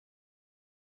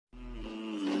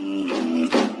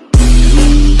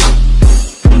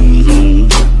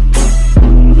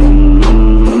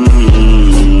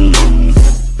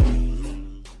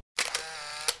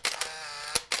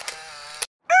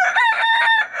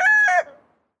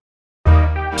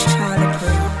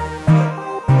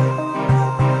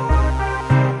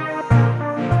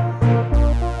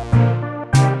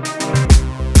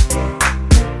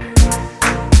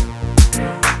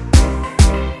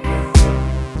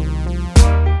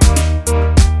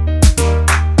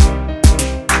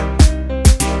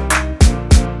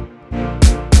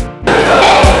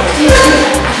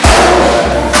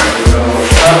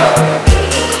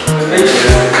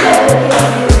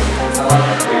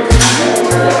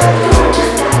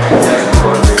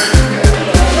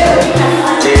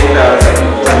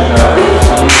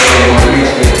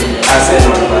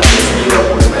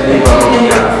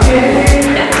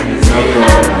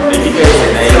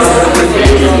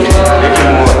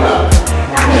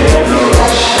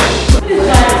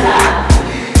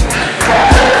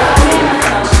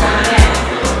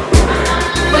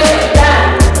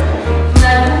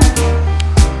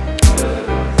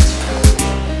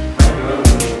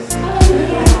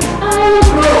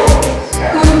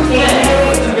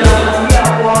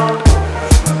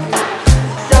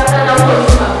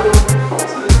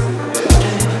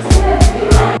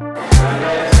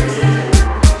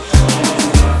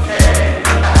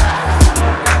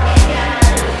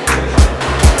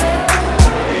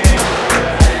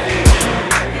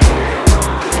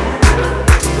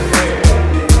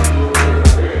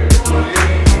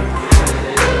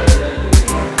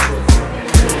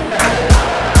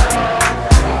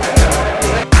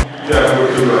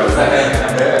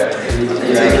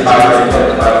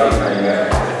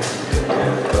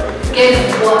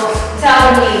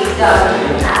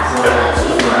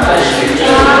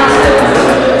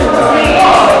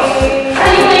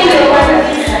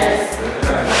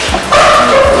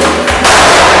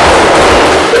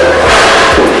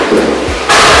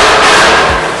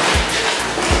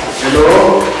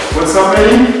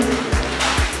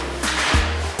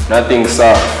Nothing,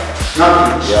 sir.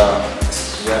 Nothing?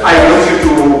 Yeah. I want you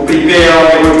to prepare.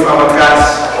 We're going to have a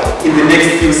class in the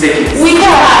next few seconds. We can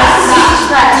have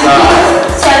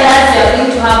tell us you're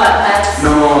going to have a class.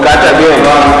 No. Cut again.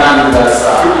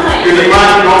 You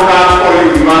demand no class or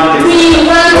you demand this? We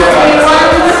want.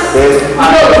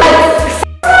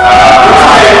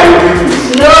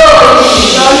 No,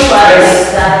 don't worry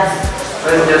like that.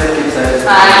 Let's just keep silent.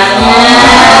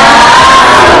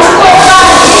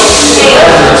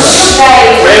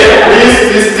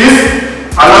 Please,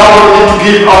 allow me to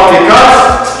give out the cards.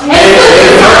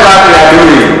 It's not what we are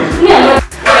doing.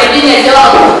 We're doing a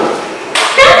job.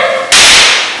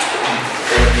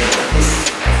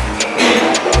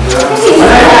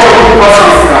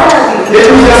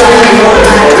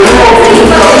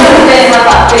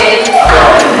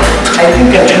 I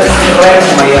think I just write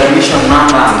my admission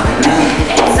number.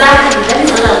 Exactly, that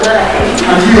is all I'm going to do.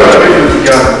 And you are ready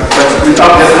together, but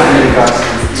without just having the cards.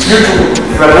 You too,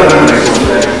 you are not doing like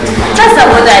that. That's a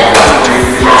good idea.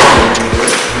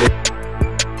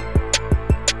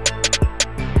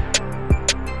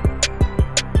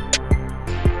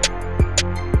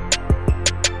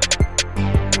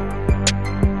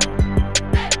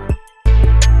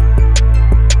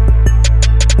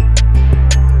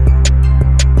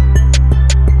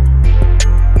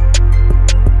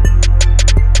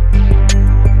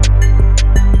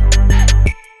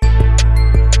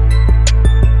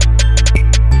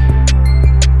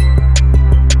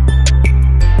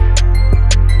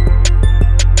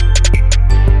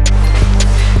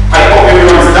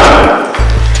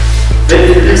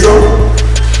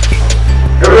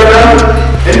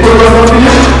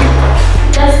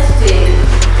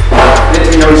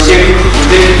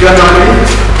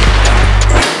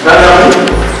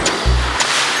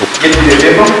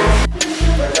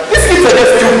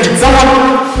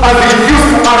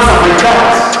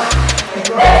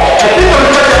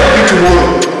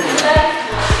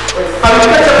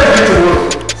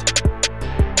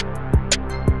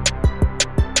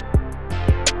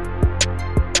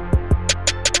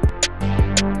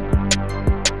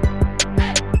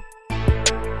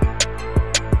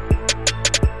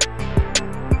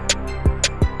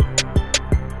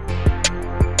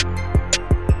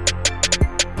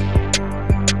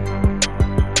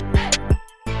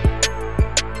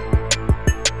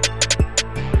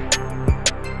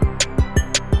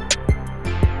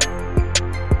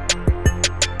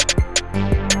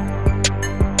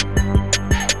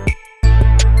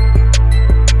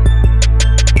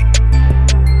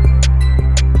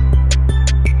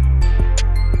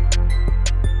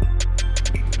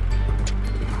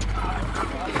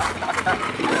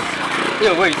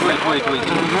 Yeah, wait.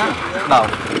 Now,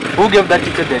 who gave that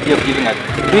teacher the idea of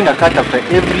doing a cut after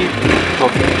every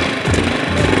topic?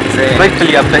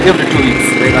 Practically after every 2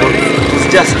 weeks. It's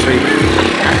just straight.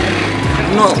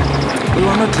 No, we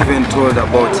were not even told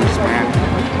about it, man.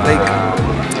 Like,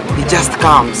 it just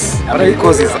comes.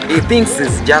 Because he thinks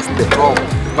it's just the top.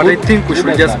 But I think we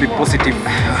should just be positive.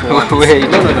 Wait.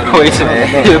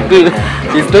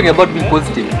 He's talking about being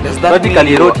positive.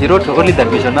 Practically, he wrote only the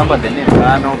admission number and the name.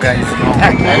 No, guys, no.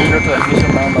 I wrote the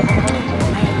admission number.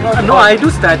 No, I do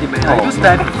study, man. I do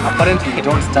study. Apparently, you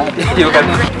don't study.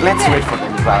 Let's wait for the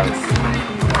results.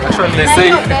 Actually, they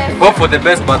say hope for the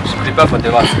best, but prepare for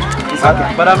the worst.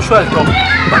 Okay. But I'm sure I'll top.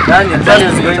 But Daniel's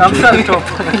going to. I'm sure I'll top.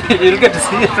 You'll get to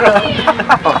see it.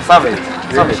 Oh, savage.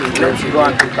 Let's go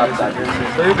and pick up that.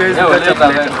 So you guys will catch up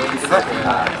later.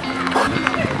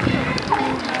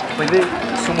 By the way,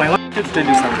 so I wanted to tell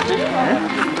you something.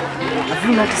 Have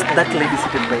you noticed that lady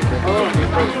sitting by there?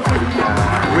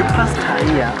 We passed her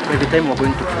here by the time we were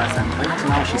going to class, and right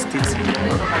now she's still sitting.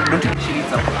 Don't you think she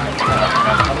needs a plan?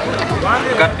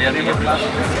 You can't be a real plan.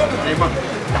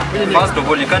 First of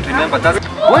all, you can't remember that.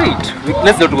 Wait,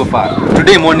 let's not go far.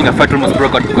 Today morning a fight almost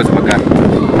broke out because of a gun.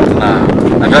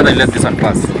 Nah, I'd rather let this one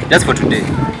pass. Just for today.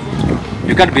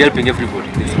 You can't be helping everybody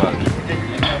in this world.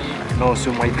 No,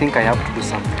 so I think I have to do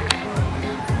something.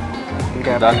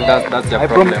 That's your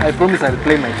problem. I promise I'll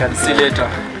play my cards. See you later.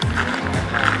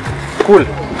 Cool.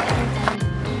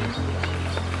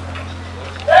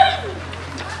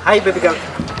 Hi, baby girl.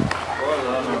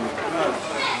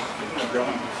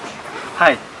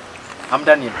 Hi, I'm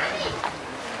Daniel.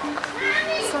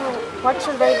 So, what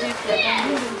should I do for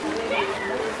Daniel?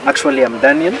 Actually, I'm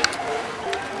Daniel.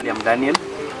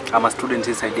 I'm a student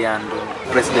inside here and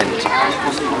president.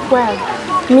 Well,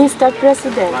 Mr.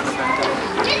 President,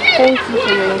 thank you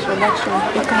for your introduction.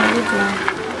 You can leave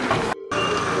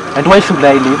now. And why should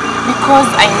I leave? Because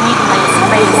I need my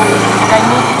space. I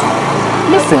need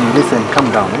Listen, calm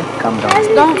down, Calm down.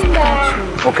 to... Don't touch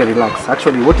me. Okay, relax.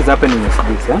 Actually, what is happening is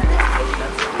this,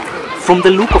 From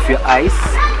the look of your eyes,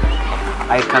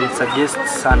 I can suggest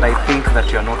and I think that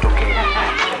you're not okay.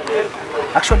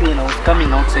 Actually, when I was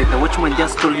coming outside, the watchman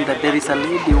just told me that there is a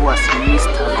lady who has missed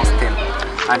her hostel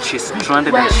and she's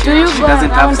stranded and she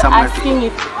doesn't have somewhere to go. Do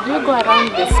you go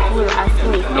around the school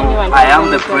asking if anyone I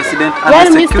am the president and well,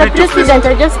 the Mr. security of the President,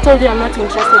 I just told you I'm not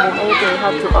interested in anything you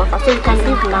have to offer, so you can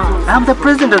leave now. I am the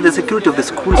president and the security of the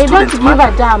school I don't students, give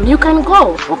a damn. You can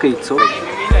go. Okay, it's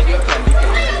okay.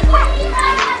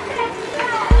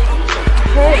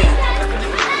 Hey.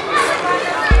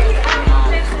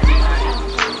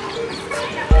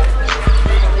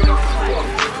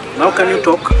 Now can you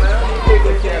talk?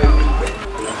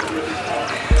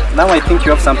 Now I think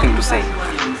you have something to say.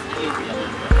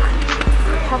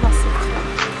 Have a seat.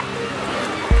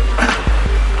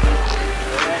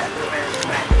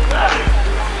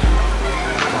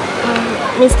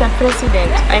 Mr.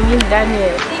 President, I mean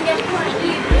Daniel.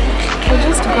 I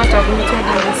just got admitted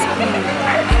in the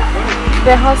school.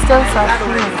 The hostels are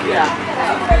full.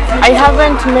 I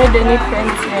haven't made any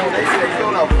friends yet.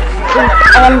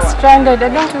 I am stranded. I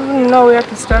don't even know where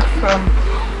to start from.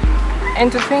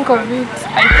 And to think of it,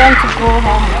 I can't go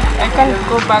home. I can't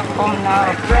go back home now.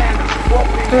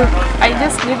 I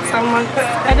just need someone.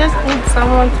 I just need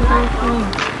someone to help me.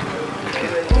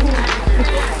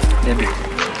 Debbie,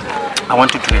 I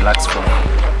want you to relax for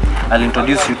me. I'll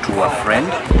introduce you to a friend.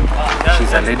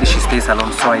 She's a lady, she stays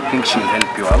alone, so I think she'll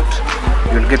help you out.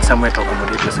 You'll get somewhere to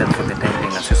accommodate yourself for the time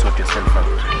being as you sort yourself out.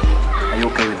 Are you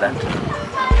okay with that?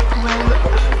 Well,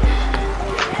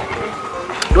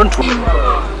 don't worry.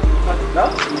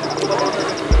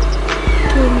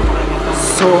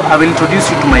 So I will introduce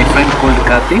you to my friend called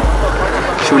Kathy.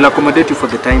 She will accommodate you for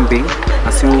the time being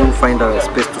as you find a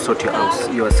space to sort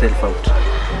yourself out.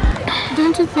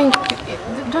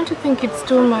 don't you think it's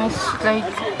too much? Like,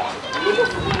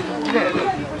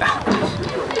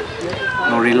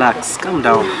 No, relax, calm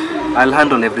down. I'll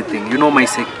handle everything. You know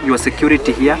your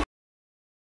security here.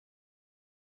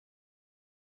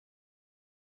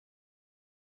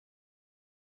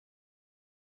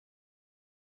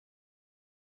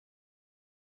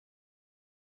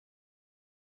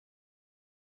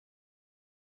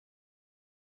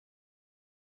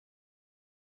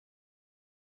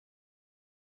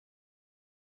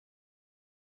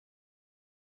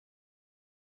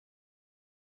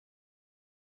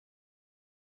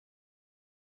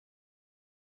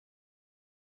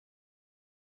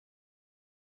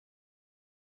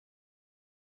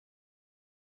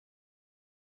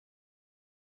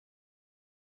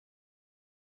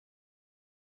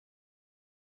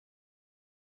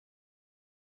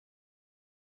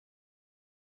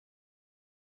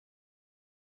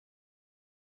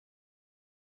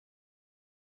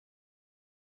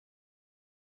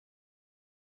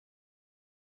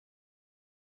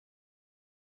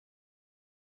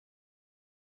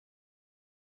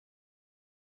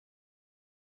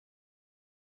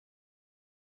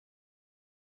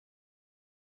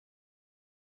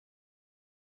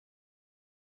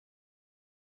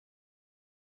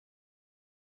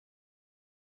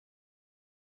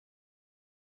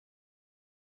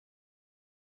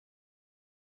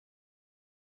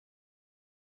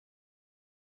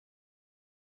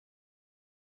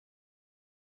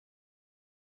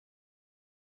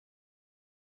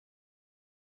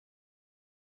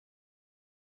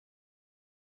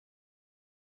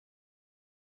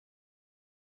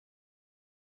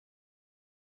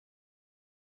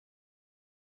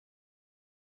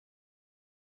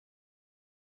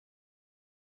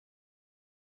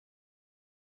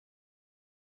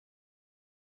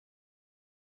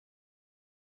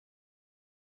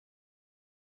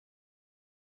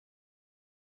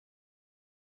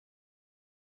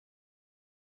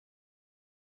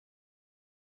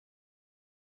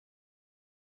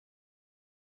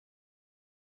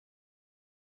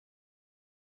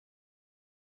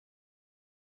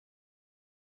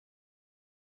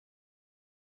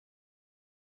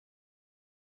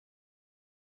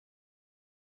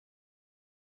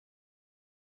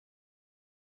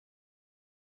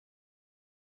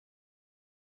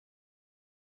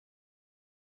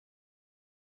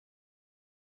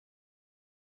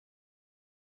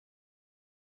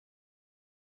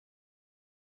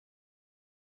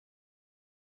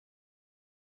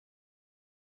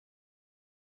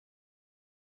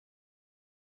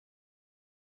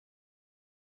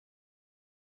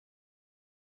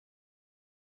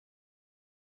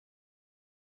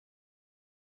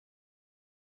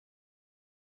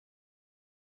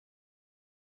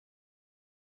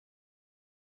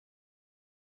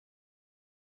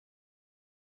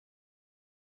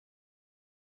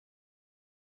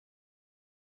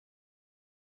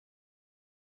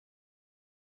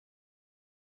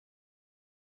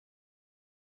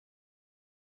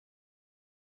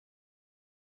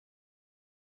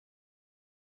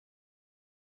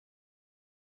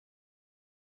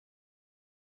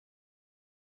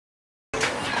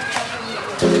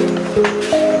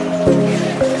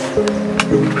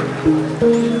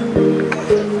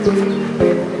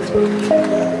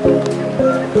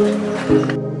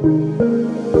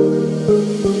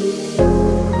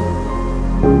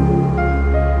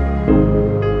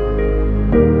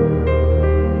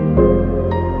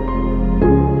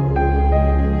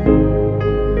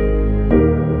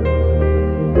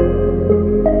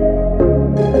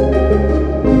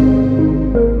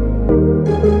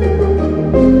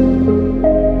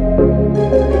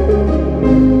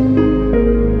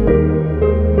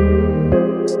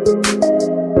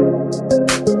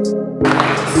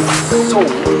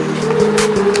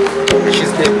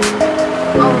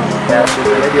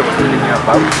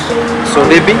 So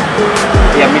Debbie,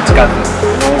 yeah, meet Catherine.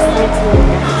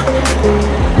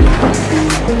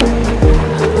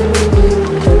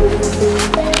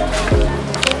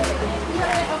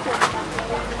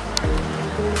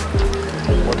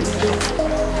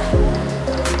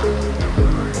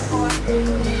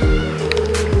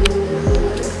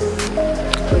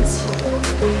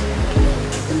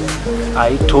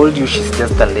 I told you she's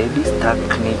just a lady that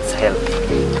needs help.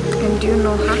 And do you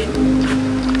know her?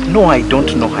 No, I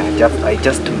don't know her. I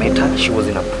just met her. She was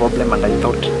in a problem, and I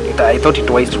thought it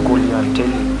wise to call you and tell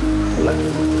you.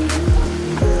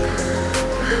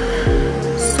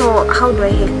 So how do I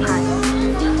help her?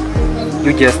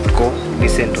 You just go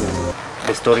listen to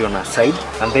the story on her side,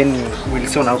 and then we'll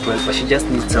see on how to help her. She just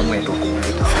needs somewhere to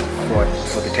accommodate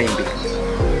for the time being.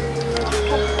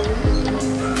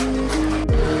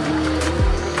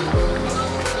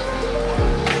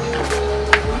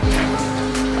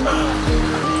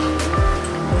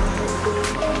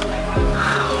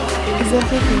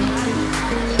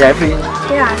 Everything.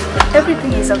 Yeah,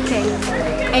 everything is okay.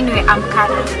 Anyway, I'm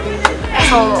Karen,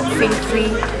 so feel free.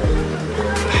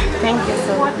 Thank you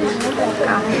so much.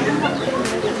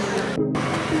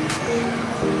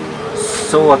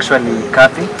 So actually,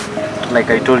 Kathy, like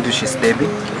I told you, she's Debbie.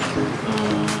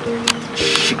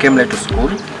 She came late to school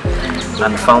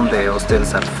and found the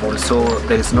hostels are full, so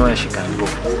there is nowhere she can go.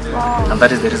 And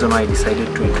that is the reason why I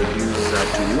decided to introduce her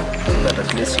to you, so that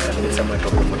at least she can get somewhere to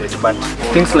accommodate. But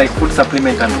things like food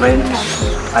supplement and rent,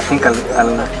 I think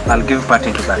I'll give part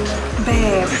into that.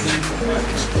 Babe.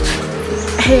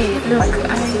 Hey, look,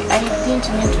 I didn't mean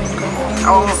to inconvenience.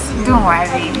 Oh, don't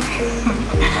worry.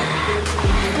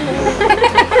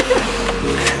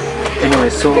 Anyway,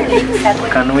 so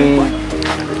can we?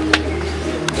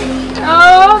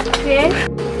 Okay.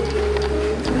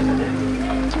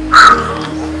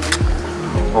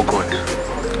 Oh God,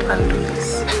 I'll do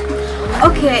this.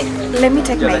 Okay, let me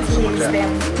take my keys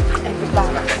then. I'll be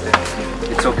back.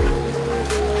 It's okay.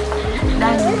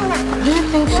 Danny, do you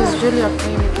think she's really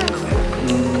okay with this?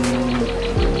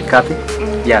 Kathy?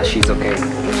 Yeah, she's okay.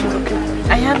 She's okay.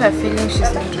 I have a feeling she's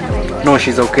not okay. No,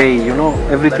 she's okay. You know,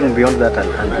 everything beyond that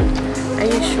I'll handle. Are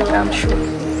you sure? I'm sure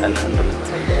I'll handle it.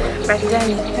 But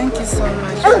Danny, thank you so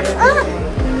much for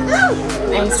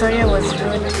everything. I'm sorry I was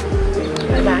rude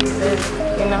back then,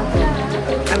 you know?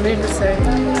 I'm really sorry.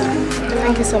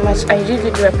 Thank you so much. I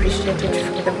really do appreciate it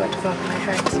from the bottom of my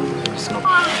heart.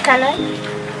 Can I?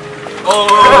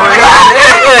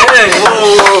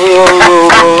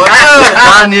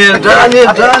 Daniel.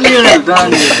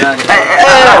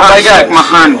 I got my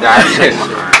hand,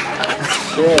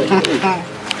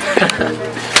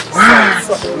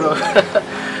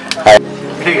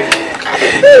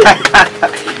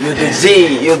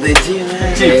 You're the G,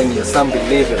 man. You're some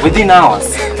believer. Within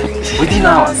hours.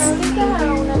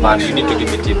 Man, you need to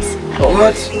give me tips.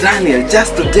 What? Daniel,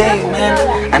 just today, man.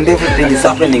 And everything is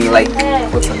happening like...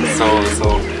 What's up? So,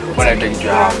 when I take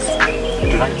your house,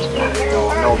 tonight?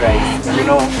 No, guys. You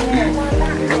know,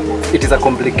 it is a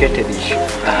complicated issue.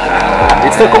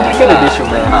 It's a complicated issue,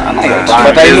 man.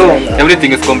 But I know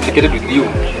everything is complicated with you,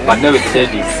 but now with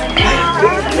ladies.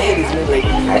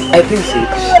 I think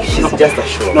she's just a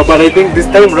show. No, but I think this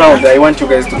time round, I want you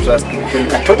guys to trust me. It will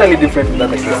be totally different from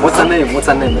that case. What's her name?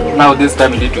 Now this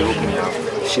time you need to hook me up.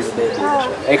 She's there.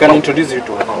 I can introduce you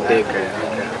to her.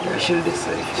 She's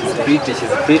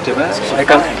pretty, man. I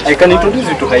can introduce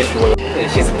you to her if you want.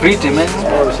 She's pretty, man.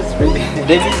 She's pretty.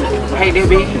 Debbie. Hi,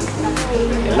 Debbie.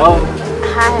 Hello.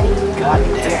 Hi. God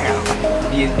damn.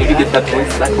 Did you get that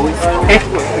voice?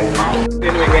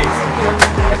 Anyway, guys, I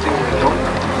think we're done.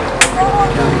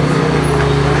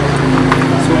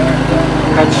 So,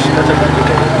 catch up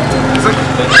later.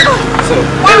 So,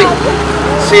 Baby,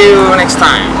 see you next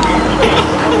time.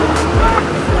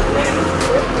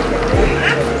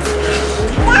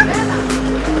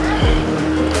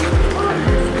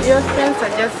 Your friends are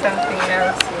just something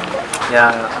else.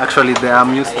 yeah, actually,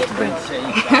 I'm used to them.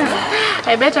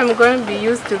 I bet I'm going to be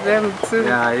used to them too.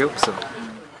 Yeah, I hope so.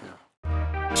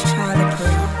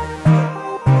 Charlie.